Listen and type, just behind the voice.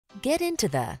Get into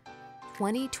the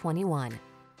 2021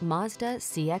 Mazda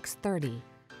CX-30.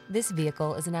 This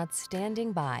vehicle is an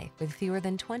outstanding buy with fewer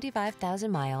than 25,000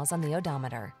 miles on the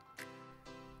odometer.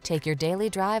 Take your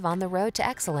daily drive on the road to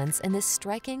excellence in this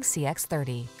striking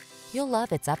CX-30. You'll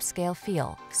love its upscale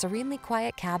feel, serenely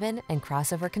quiet cabin, and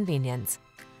crossover convenience.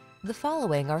 The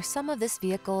following are some of this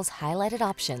vehicle's highlighted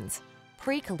options: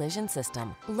 pre-collision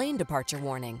system, lane departure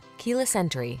warning, keyless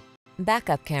entry,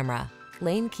 backup camera,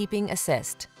 lane keeping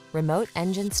assist, remote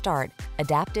engine start,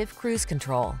 adaptive cruise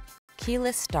control,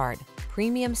 keyless start,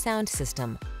 premium sound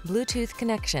system, Bluetooth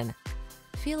connection.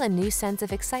 Feel a new sense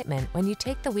of excitement when you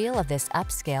take the wheel of this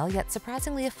upscale yet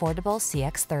surprisingly affordable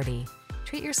CX-30.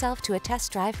 Treat yourself to a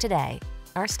test drive today.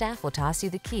 Our staff will toss you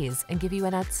the keys and give you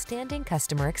an outstanding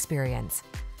customer experience.